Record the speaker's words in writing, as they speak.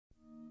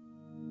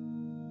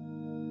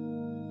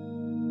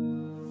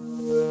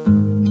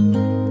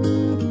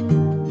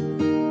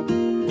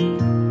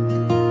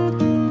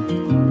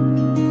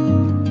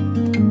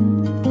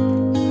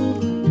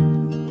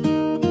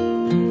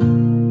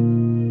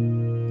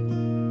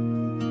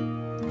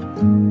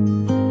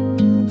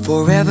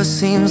Forever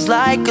seems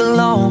like a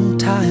long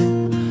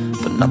time,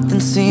 but nothing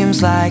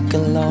seems like a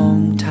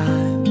long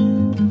time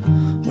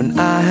when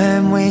I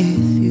am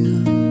with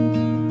you.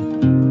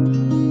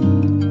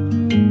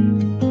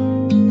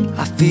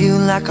 I feel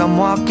like I'm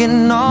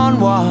walking on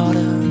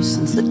water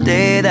since the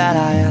day that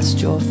I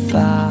asked your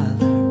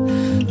father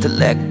to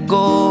let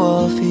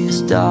go of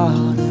his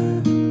daughter.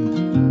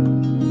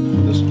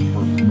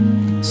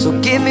 So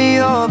give me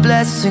your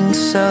blessing,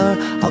 sir.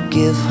 I'll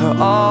give her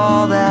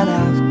all that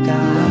I've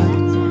got.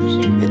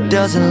 It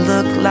doesn't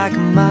look like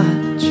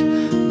much,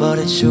 but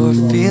it sure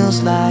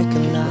feels like a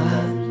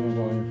lot.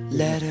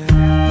 Let her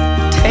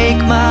take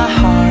my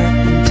heart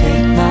and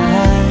take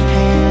my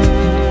hand.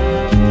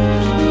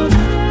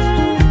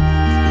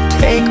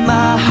 Take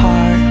my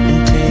heart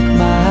and take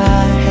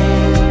my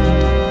hand.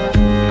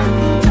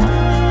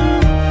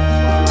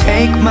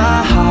 Take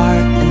my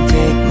heart and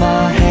take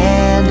my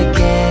hand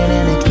again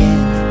and again.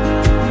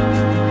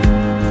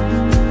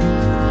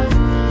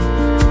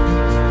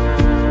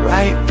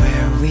 Right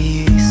where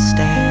we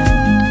stand.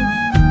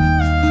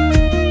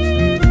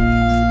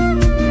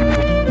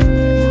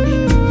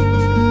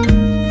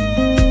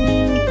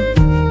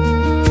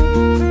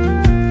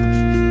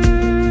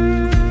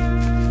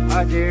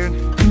 Hi, dude.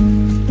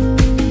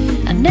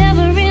 I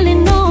never really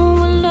know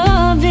what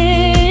love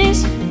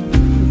is,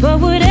 but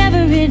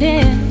whatever it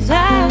is,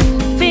 I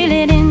feel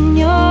it in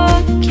your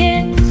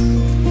kiss.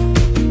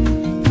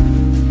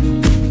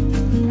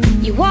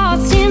 You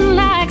waltzed in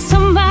like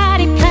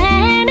somebody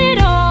planned it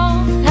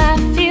all. I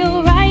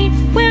feel right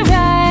where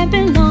I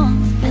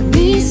belong. At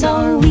least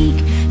all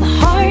week, my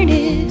heart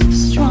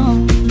is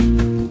strong.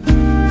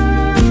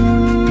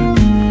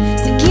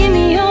 So give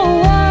me your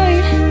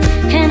word,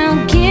 and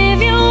I'll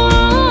give you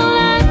all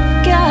I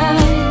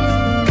got.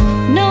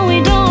 No,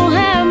 we don't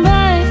have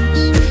much,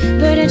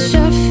 but it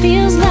sure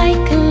feels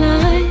like a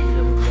lot.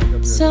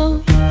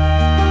 So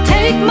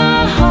take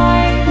my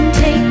heart and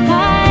take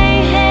my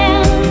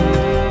hand.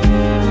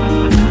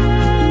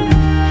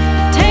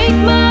 Take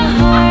my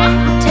heart,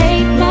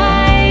 take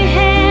my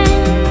hand.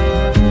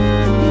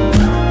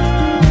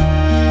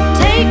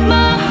 Take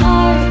my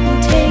heart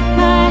and take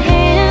my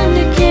hand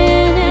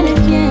again and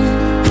again.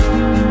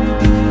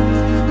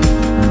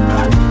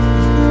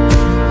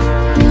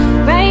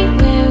 Right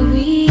where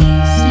we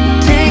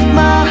stand. Take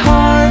my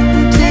heart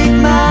and take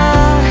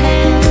my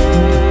hand.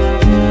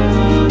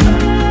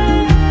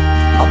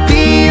 I'll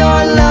be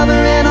your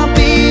lover and I'll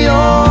be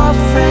your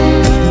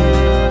friend.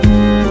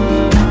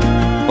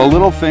 The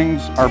little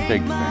things are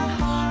big things.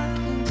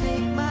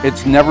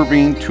 It's never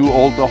being too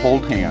old to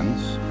hold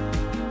hands.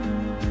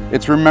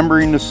 It's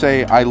remembering to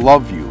say, I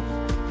love you.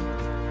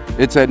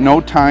 It's at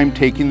no time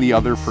taking the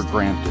other for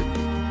granted.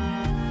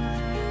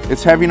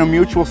 It's having a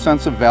mutual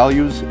sense of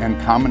values and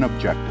common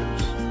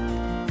objectives.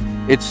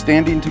 It's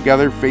standing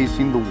together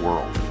facing the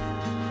world.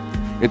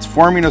 It's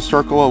forming a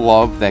circle of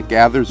love that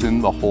gathers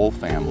in the whole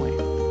family.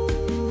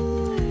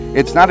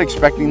 It's not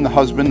expecting the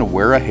husband to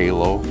wear a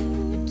halo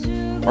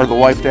or the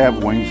wife to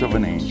have wings of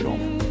an angel.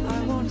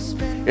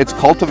 It's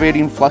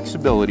cultivating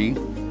flexibility,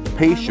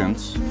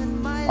 patience,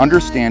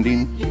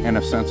 understanding, and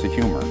a sense of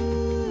humor.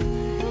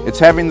 It's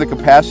having the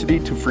capacity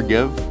to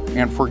forgive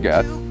and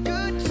forget.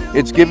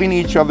 It's giving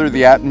each other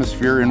the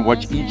atmosphere in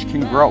which each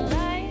can grow.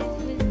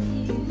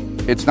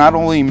 It's not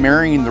only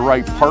marrying the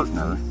right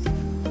partner,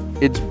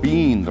 it's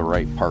being the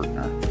right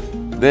partner.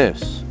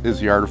 This is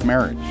the art of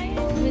marriage.